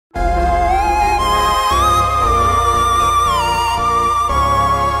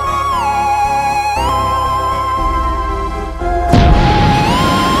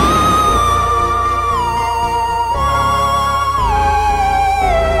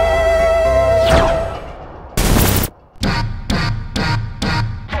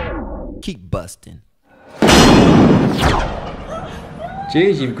disgusting.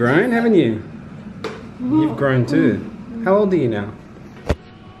 Geez, you've grown, haven't you? You've grown too. How old are you now?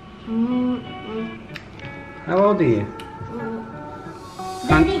 How old are you?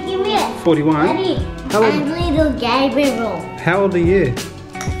 Daddy, give me it. 41? Daddy, How old? I'm little Gabriel. How old are you?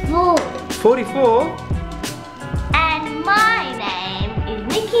 4. 44? And my name is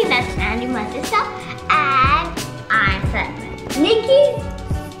Nikki, that's Andy, my sister, and I'm 7.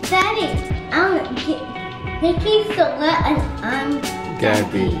 Nikki's Daddy. Nikki's Sola and I'm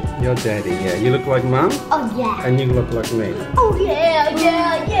Gabby. Your daddy, yeah. You look like Mum Oh yeah. and you look like me. Oh yeah,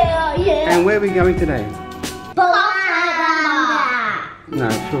 yeah, yeah, yeah. And where are we going today? Bawamba. No,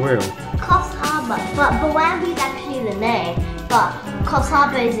 for real. Coffs Harbour. But Bawamba is actually the name. But Coffs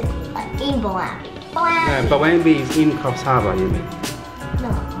Harbour is in Bawamba. No, Bawamba is in Coffs Harbour, you mean?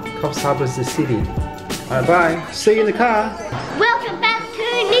 No. Coffs Harbour is the city. Alright, bye. See you in the car. Welcome back to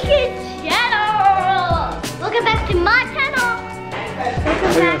Nikki's channel. Welcome back to my channel. Welcome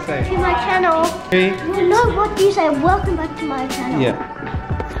What are you back gonna say? to my channel. Hey. No, what do you say? Welcome back to my channel. Yeah.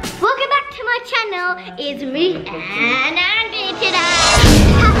 Welcome back to my channel. It's me and Andy today.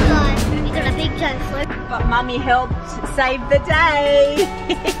 Hello. We got a big giant float. But Mummy helped save the day.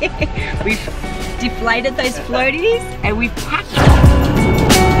 We've deflated those floaties and we've packed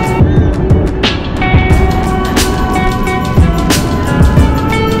them.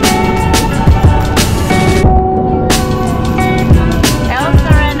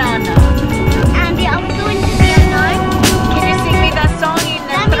 Elsa and Anna. Andy, I'm going to the unknown. Can you sing me that song in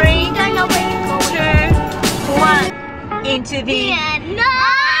That the means 3, you don't know where you're going. 2, 1? Into the... No!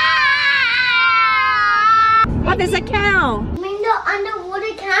 Oh, there's a cow. Bring the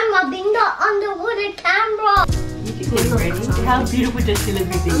underwater camera. Bring the underwater camera. How beautiful does she look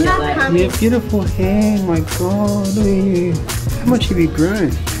with this I'm not coming. You have beautiful hair, my God, look at you. How much have you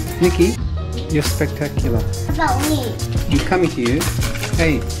grown? Nikki, you're spectacular. What about me? I'm coming to you.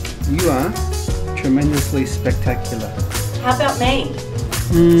 Hey, you are tremendously spectacular. How about me?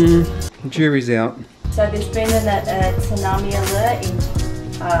 Jury's out. So there's been a tsunami alert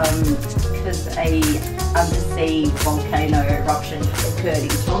because a undersea volcano eruption occurred in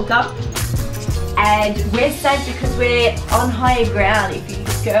Tonga. And we're safe because we're on higher ground. If you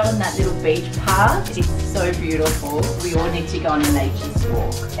go on that little beach path, it's so beautiful. We all need to go on a nature's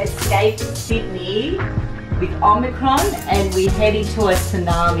walk. Escape Sydney with Omicron and we're heading to a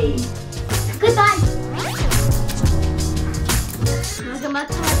tsunami. Goodbye. Welcome back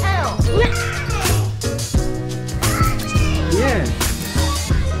to my channel. Yeah.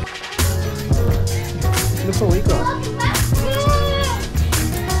 Look what we got. Welcome back to...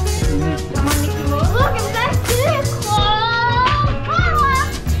 Come on, Nikki. Welcome back to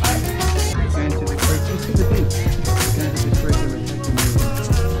Going to the creek. Look at the beach. Going to the creek and we're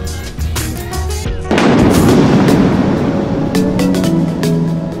taking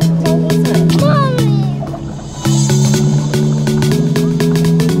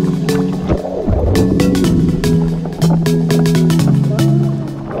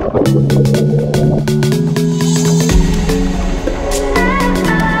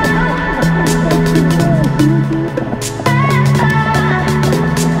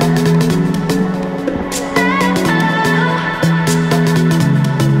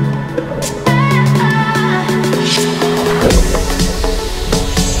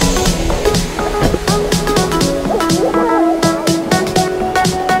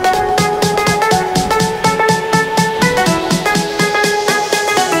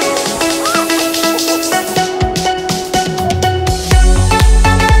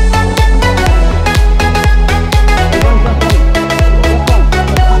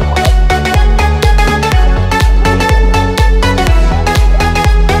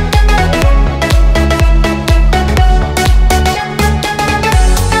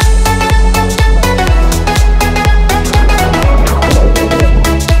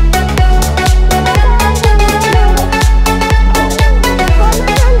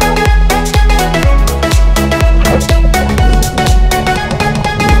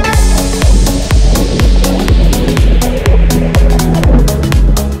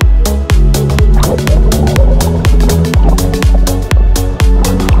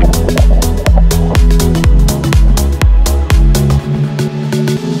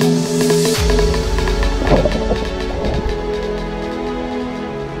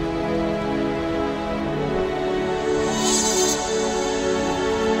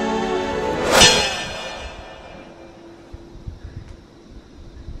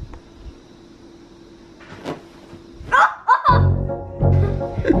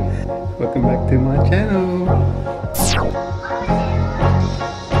Welcome back to my channel.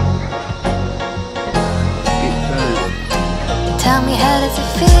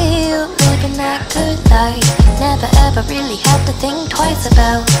 good life. Never ever really have to think twice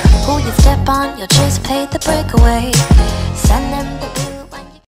about who you step on. You'll just play the breakaway. Send them the